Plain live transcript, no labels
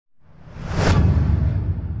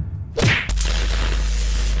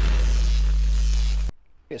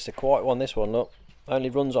It's a quiet one, this one, look. Only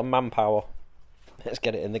runs on manpower. Let's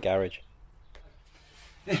get it in the garage.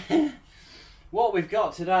 What we've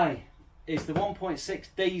got today is the 1.6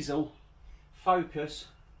 diesel Focus,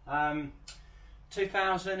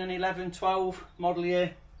 2011-12 model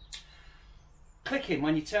year. Clicking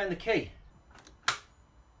when you turn the key.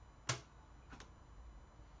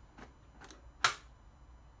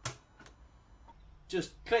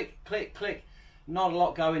 Just click, click, click. Not a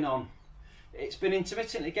lot going on. It's been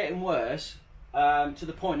intermittently getting worse to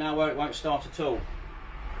the point now where it won't start at all.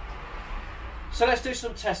 So let's do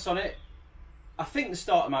some tests on it. I think the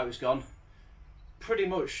starter motor's gone. Pretty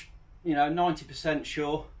much, you know, 90%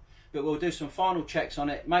 sure. But we'll do some final checks on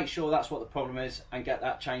it, make sure that's what the problem is, and get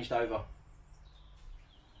that changed over.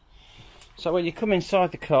 So when you come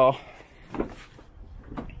inside the car,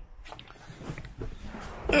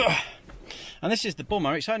 and this is the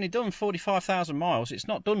bummer, it's only done 45,000 miles. It's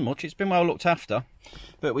not done much, it's been well looked after.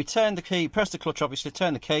 But we turn the key, press the clutch obviously,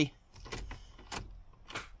 turn the key.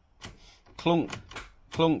 Clunk,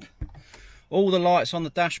 clunk. All the lights on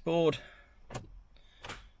the dashboard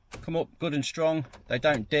come up good and strong. They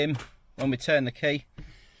don't dim when we turn the key.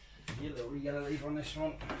 Your little yellow lever on this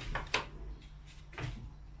one.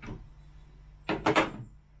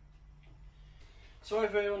 So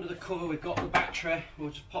over here under the cover we've got the battery.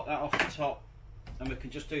 We'll just pop that off the top and we can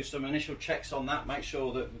just do some initial checks on that, make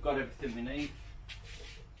sure that we've got everything we need.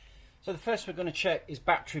 So the first we're going to check is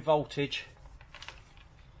battery voltage.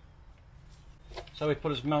 So we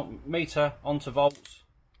put a meter onto volts,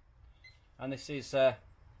 and this is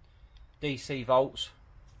DC volts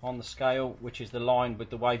on the scale, which is the line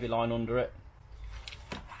with the wavy line under it.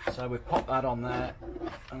 So we pop that on there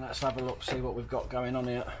and let's have a look, see what we've got going on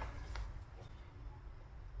here.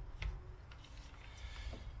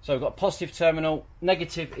 So we've got positive terminal,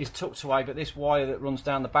 negative is tucked away, but this wire that runs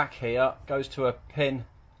down the back here goes to a pin.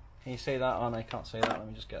 Can you see that? Oh no, you can't see that. Let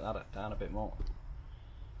me just get that down a bit more.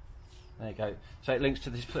 There you go. So it links to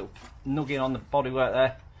this little nugging on the bodywork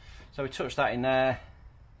there. So we touch that in there.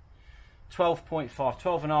 12.5,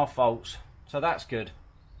 12.5 volts. So that's good.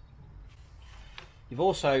 You've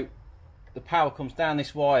also, the power comes down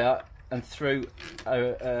this wire and through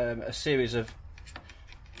a series of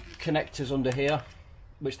connectors under here,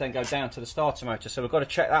 which then go down to the starter motor. So we've got to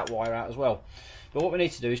check that wire out as well. But what we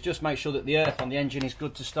need to do is just make sure that the earth on the engine is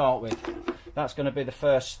good to start with. That's going to be the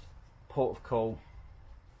first port of call.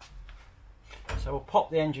 So we'll pop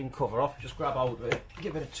the engine cover off, just grab hold of it,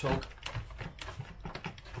 give it a tug.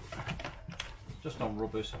 Just on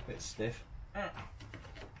rubbers, a bit stiff. Oh.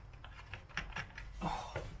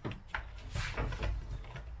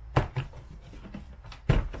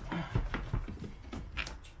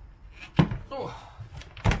 Oh.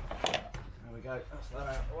 There we go, that's that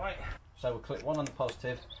out of the way. So we'll click one on the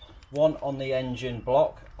positive, one on the engine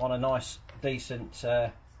block on a nice decent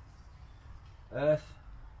earth.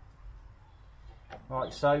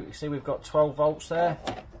 Right, so you see we've got 12 volts there.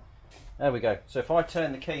 There we go. So if I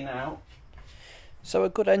turn the key now. So a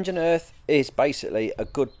good engine earth is basically a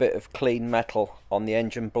good bit of clean metal on the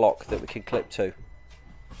engine block that we can clip to.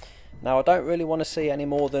 Now I don't really want to see any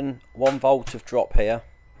more than 1 volt of drop here.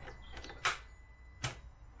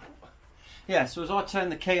 Yeah, so as I turn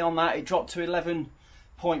the key on that, it dropped to 11.4,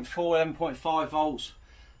 11.5 volts.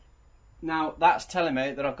 Now that's telling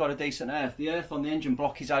me that I've got a decent earth. The earth on the engine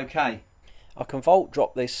block is okay. I can volt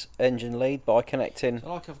drop this engine lead by connecting.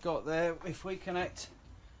 So like I've got there, if we connect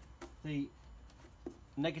the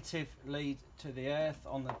negative lead to the earth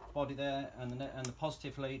on the body there and the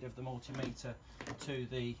positive lead of the multimeter to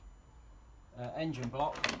the engine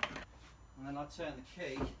block, and then I turn the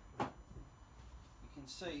key, you can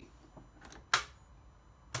see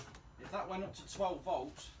if that went up to 12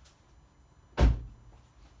 volts I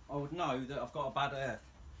would know that I've got a bad earth.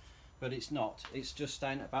 But it's not, it's just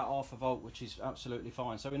staying at about half a volt, which is absolutely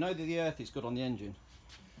fine. So we know that the earth is good on the engine.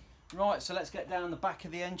 Right, so let's get down the back of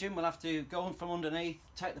the engine. We'll have to go on from underneath,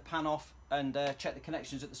 take the pan off and check the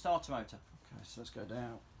connections at the starter motor. Okay, so let's go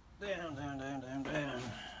down. Down, down, down, down, down.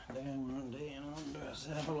 Down, down, let's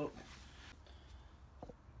have a look.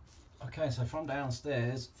 Okay, so from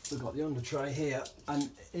downstairs, we've got the under tray here. And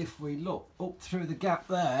if we look up through the gap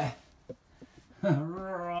there,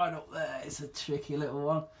 right up there, it's a tricky little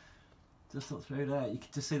one. Just up through there, you can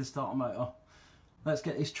just see the starter motor. Let's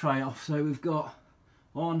get this tray off. So we've got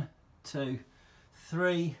 1, 2,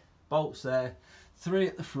 3 bolts there, 3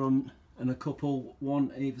 at the front and a couple,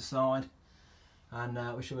 1 either side, and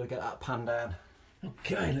we should be able to get that pan down.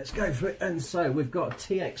 Okay, let's go for it. And so we've got a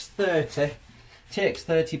TX30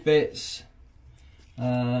 bits,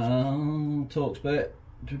 Torx bit,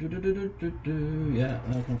 Yeah,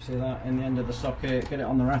 I can see that in the end of the socket. Get it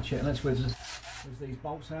on the ratchet. Let's whiz these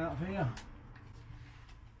bolts out of here.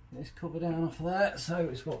 Get this cover down off of there. So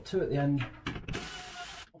it's got two at the end.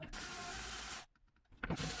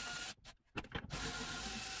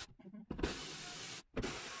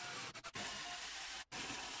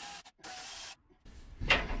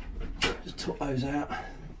 Just tuck those out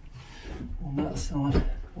on that side,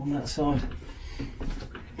 on that side.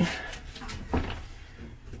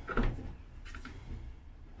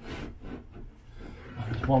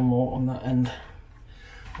 There's one more on that end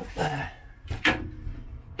up there.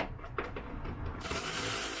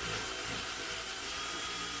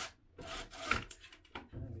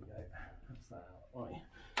 There we go, that's that out. Right.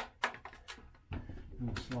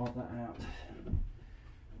 And slide that out.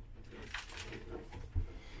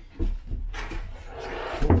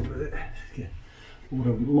 All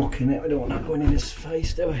the muck in it, we don't want that going in his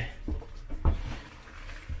face, do we?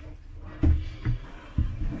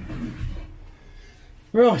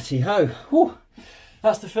 Righty ho, whew.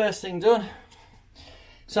 That's the first thing done.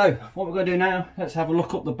 So what we're going to do now, let's have a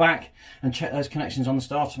look up the back and check those connections on the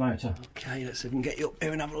starter motor. Okay, let's see if we can get you up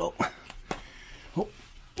here and have a look. Oh.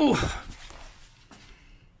 Oh.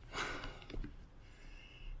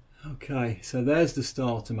 Okay, so there's the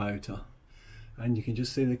starter motor, and you can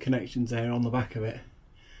just see the connections there on the back of it.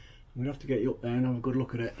 I'm going to have to get you up there and have a good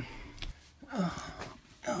look at it.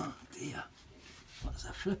 Oh dear, that's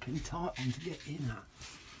a flipping tight one to get in at.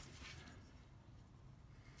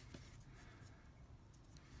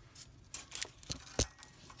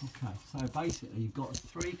 Okay, so basically you've got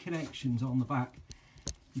three connections on the back.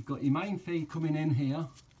 You've got your main feed coming in here,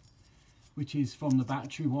 which is from the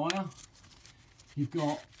battery wire. You've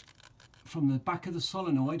got from the back of the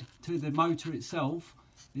solenoid to the motor itself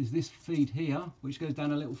is this feed here, which goes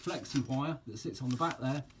down a little flexi wire that sits on the back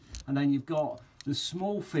there. And then you've got the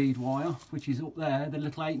small feed wire, which is up there, the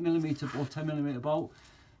little 8mm or 10mm bolt.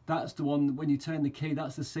 That's the one that when you turn the key,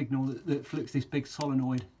 that's the signal that flicks this big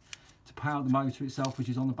solenoid to power the motor itself, which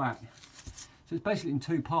is on the back. So it's basically in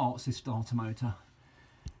two parts, this starter motor.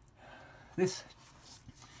 This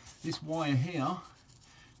wire here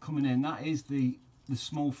coming in, that is the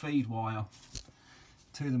small feed wire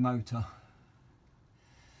to the motor.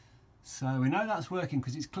 So we know that's working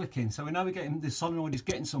because it's clicking. So we know we're getting, the solenoid is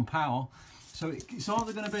getting some power. So it's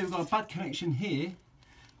either going to be, we've got a bad connection here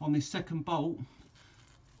on this second bolt,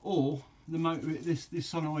 or the motor, this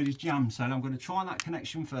solenoid is jammed. So I'm going to try that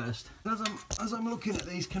connection first. As I'm looking at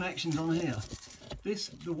these connections on here,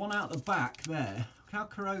 the one out the back there, look how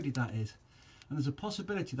corroded that is. And there's a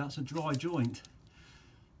possibility that's a dry joint.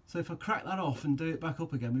 So if I crack that off and do it back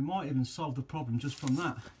up again, we might even solve the problem just from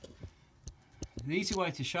that. The easy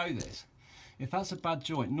way to show this, if that's a bad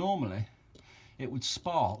joint, normally it would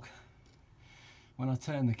spark when I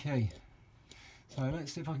turn the key. So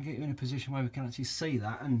let's see if I can get you in a position where we can actually see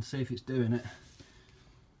that and see if it's doing it.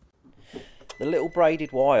 The little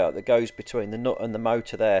braided wire that goes between the nut and the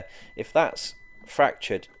motor there, if that's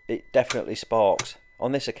fractured, it definitely sparks.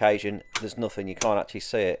 On this occasion, there's nothing, you can't actually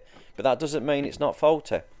see it. But that doesn't mean it's not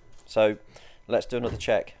faulty. So let's do another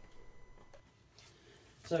check.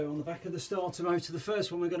 So on the back of the starter motor, the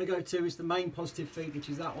first one we're going to go to is the main positive feed, which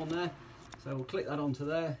is that one there. So we'll click that onto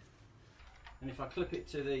there. And if I clip it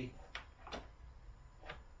to the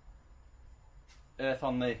earth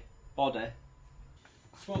on the body,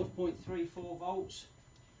 12.34 volts.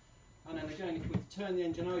 And then again, if we turn the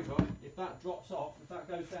engine over, if that drops off, if that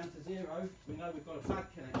goes down to 0, we know we've got a bad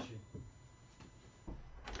connection.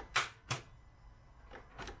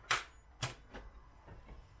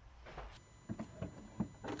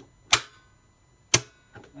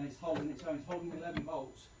 And it's holding its own, it's holding 11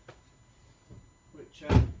 volts, which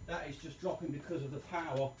that is just dropping because of the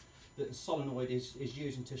power that the solenoid is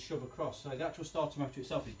using to shove across. So the actual starter motor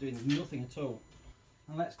itself is doing nothing at all.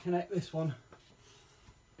 And let's connect this one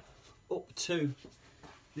up to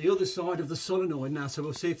the other side of the solenoid now, so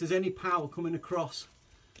we'll see if there's any power coming across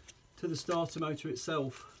to the starter motor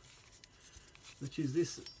itself, which is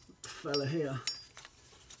this fella here.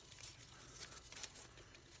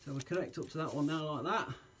 So we'll connect up to that one now like that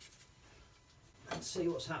and see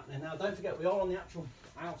what's happening. Now don't forget we are on the actual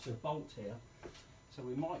outer bolt here, so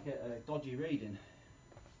we might get a dodgy reading.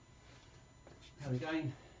 And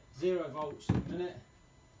again, 0 volts a minute.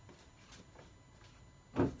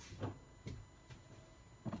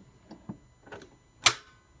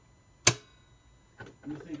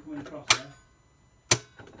 Nothing coming across there.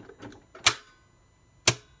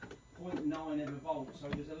 0.9 of a volt, so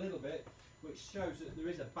there's a little bit, which shows that there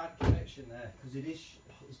is a bad connection there because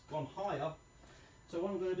it's gone higher. So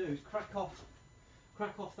what I'm going to do is crack off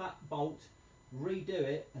that bolt, redo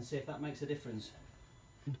it and see if that makes a difference.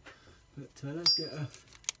 But let's get a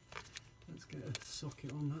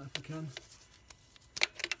socket on that if we can.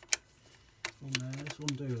 On there, let's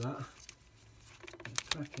undo that.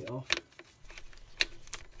 Crack it off.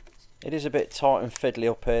 It is a bit tight and fiddly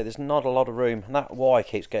up here. There's not a lot of room, and that wire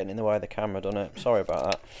keeps getting in the way of the camera, doesn't it? Sorry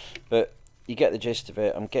about that, but you get the gist of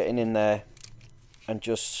it. I'm getting in there and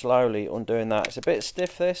just slowly undoing that. It's a bit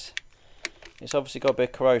stiff, this. It's obviously got a bit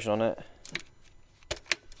of corrosion on it.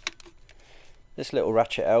 This little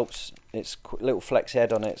ratchet helps. It's a little flex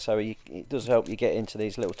head on it, so it does help you get into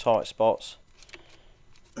these little tight spots.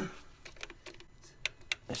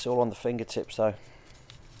 It's all on the fingertips though.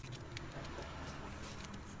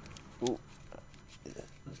 Ooh.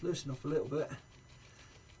 Let's loosen up a little bit.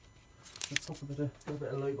 Let's pop a bit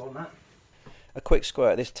of lube on that. A quick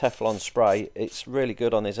squirt of this Teflon spray, it's really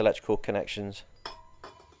good on these electrical connections.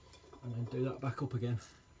 And then do that back up again.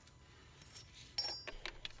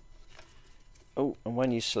 Oh, and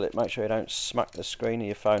when you slip, make sure you don't smack the screen of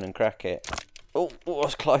your phone and crack it. Oh, that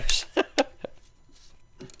was close.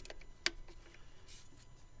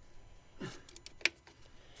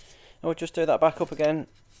 And we'll just do that back up again.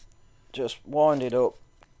 Just wind it up,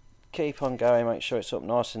 keep on going, make sure it's up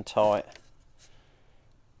nice and tight.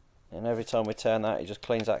 And every time we turn that, it just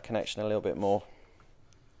cleans that connection a little bit more.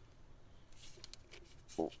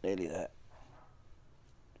 Oh, nearly there.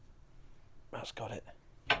 That's got it.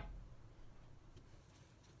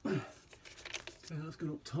 Okay, that's gone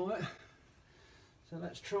up tight. So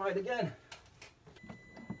let's try it again.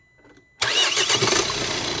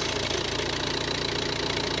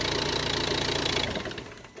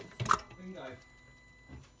 Bingo.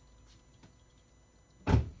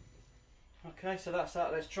 Okay, so that's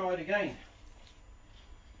that. Let's try it again.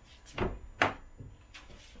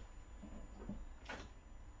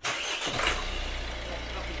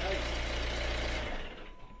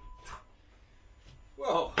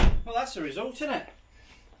 Well, that's the result, isn't it?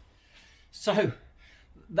 So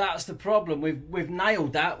that's the problem. We've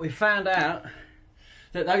nailed that. We found out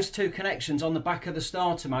that those two connections on the back of the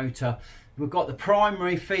starter motor, we've got the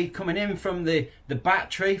primary feed coming in from the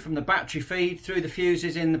battery, from the battery feed through the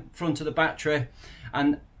fuses in the front of the battery,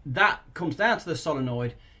 and that comes down to the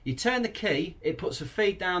solenoid. You turn the key, it puts a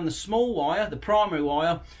feed down the small wire, the primary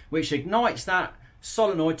wire, which ignites that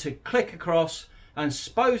solenoid to click across and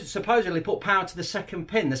supposedly put power to the second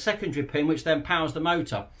pin, the secondary pin, which then powers the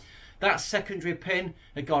motor. That secondary pin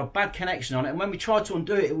had got a bad connection on it, and when we tried to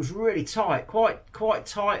undo it, it was really tight, quite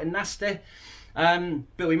tight and nasty.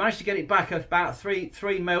 But we managed to get it back at about 3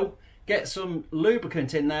 mil, get some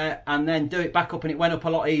lubricant in there, and then do it back up, and it went up a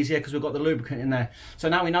lot easier because we've got the lubricant in there. So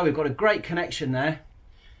now we know we've got a great connection there.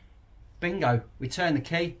 Bingo, we turn the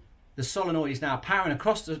key, the solenoid is now powering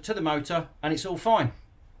across to the motor, and it's all fine.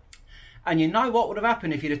 And you know what would have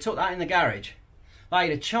happened if you'd have took that in the garage?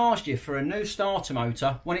 They'd have charged you for a new starter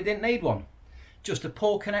motor when it didn't need one. Just a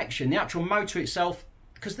poor connection. The actual motor itself,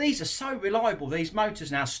 because these are so reliable, these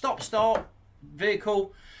motors now, stop-start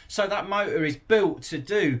vehicle, so that motor is built to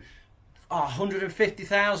do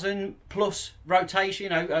 150,000 plus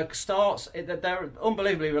rotation, starts. They're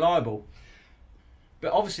unbelievably reliable.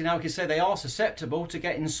 But obviously now we can say they are susceptible to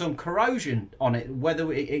getting some corrosion on it,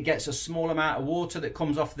 whether it gets a small amount of water that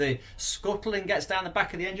comes off the scuttle and gets down the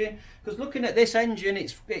back of the engine. Because looking at this engine,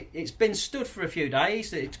 it's been stood for a few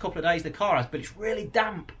days, it's a couple of days the car has, but it's really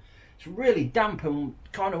damp. It's really damp and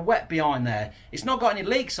kind of wet behind there. It's not got any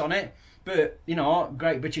leaks on it, but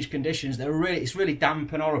great British conditions, it's really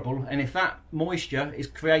damp and horrible. And if that moisture is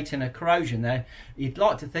creating a corrosion there, you'd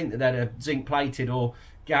like to think that they'd have zinc plated or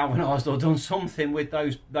galvanised or done something with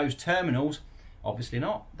those terminals. Obviously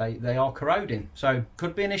not. They are corroding, so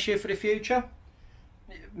could be an issue for the future.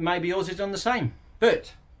 Maybe yours is done the same,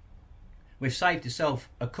 but we've saved yourself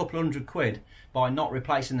a couple £100 by not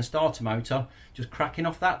replacing the starter motor, just cracking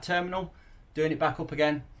off that terminal, doing it back up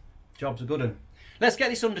again. Jobs are good. And let's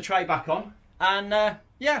get this under tray back on, and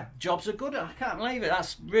yeah, jobs are good. I can't believe it.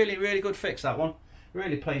 That's really good fix, that one.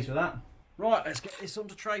 Really pleased with that. Right, let's get this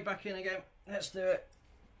under tray back in again. Let's do it.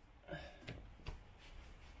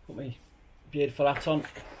 Put my beautiful hat on.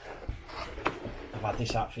 I've had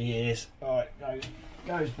this hat for years. Right,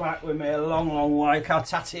 goes back with me a long way. Look how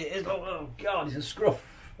tatty it is. Oh God, he's a scruff.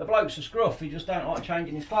 The bloke's a scruff. He just don't like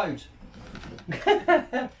changing his clothes.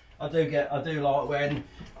 I do like when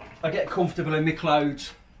I get comfortable in my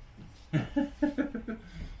clothes.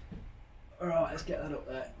 Alright, let's get that up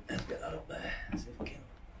there. Let's get that up there. See if we can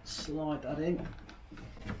slide that in.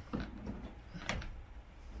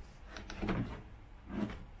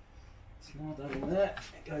 Slide that in there.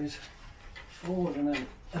 It goes forward, and then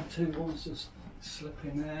the two ones just slip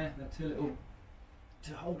in there. The two little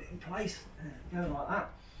to hold it in place. Go like that.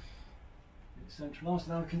 It's centralised.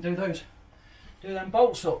 Now we can do them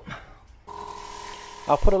bolts up.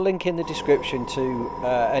 I'll put a link in the description to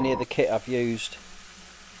any of the kit I've used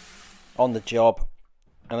on the job,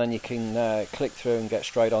 and then you can click through and get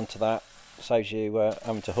straight onto that. Saves you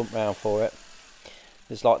having to hunt round for it.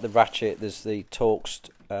 There's like the ratchet, there's the Torxed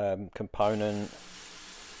component.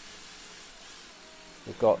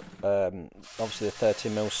 We've got obviously the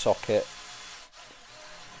 13mm socket.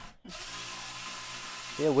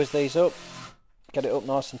 Yeah, whiz these up, get it up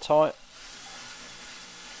nice and tight.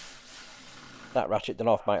 That ratchet done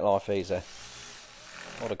off make life easy.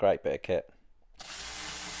 What a great bit of kit.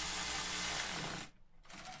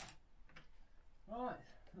 Right,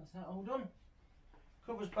 that's that all done.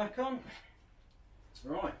 Covers back on.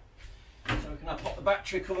 Right, so we can now pop the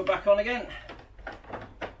battery cover back on again.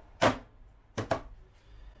 We'll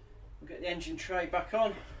get the engine tray back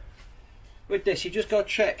on. With this, you just got to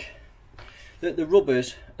check that the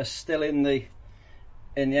rubbers are still in the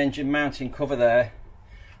engine mounting cover there,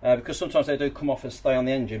 because sometimes they do come off and stay on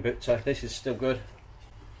the engine, but this is still good.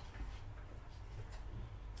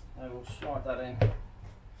 I will slide that in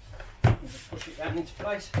and just push it down into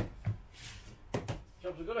place.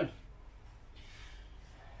 Job's a good one.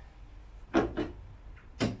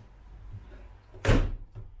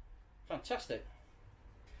 Fantastic.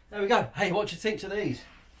 There we go. Hey, what do you think to these?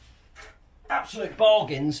 Absolute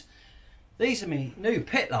bargains. These are my new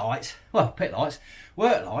pit lights. Well, pit lights,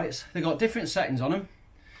 work lights. They've got different settings on them.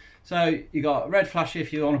 So you got red flash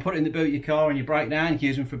if you want to put it in the boot of your car and you break down, you can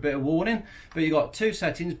use them for a bit of warning. But you've got two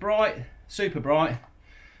settings, bright, super bright,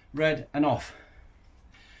 red and off.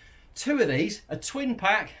 Two of these, a twin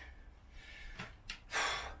pack,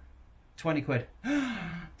 20 quid.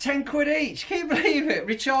 10 quid each, can you believe it?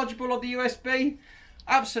 Rechargeable on the USB.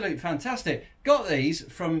 Absolute fantastic. Got these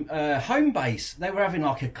from Homebase. They were having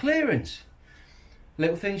like a clearance.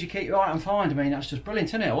 Little things you keep your eye and find. I mean, that's just brilliant,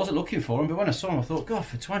 isn't it? I wasn't looking for them, but when I saw them, I thought, God,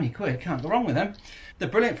 for 20 quid, can't go wrong with them. They're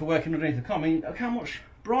brilliant for working underneath the car. I mean, look how much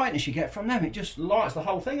brightness you get from them. It just lights the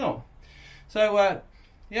whole thing up. So,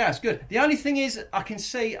 yeah, it's good. The only thing is, I can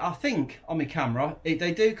see, I think, on my camera,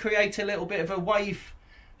 they do create a little bit of a wave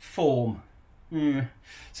form.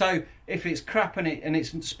 So if it's crap and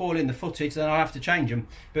it's spoiling the footage, then I'll have to change them.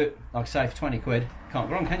 But like I say, for 20 quid, can't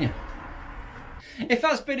go wrong, can you? If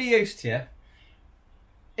that's been of use to you,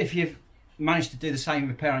 if you've managed to do the same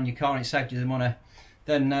repair on your car and it saved you the money,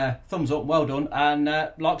 then thumbs up, well done, and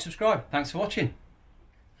like, subscribe. Thanks for watching.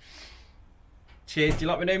 Cheers. Do you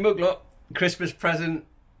like my new mug? Look, Christmas present,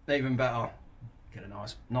 even better. Get a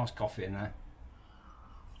nice coffee in there.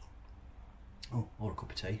 Oh, or a cup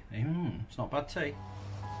of tea. It's not bad tea.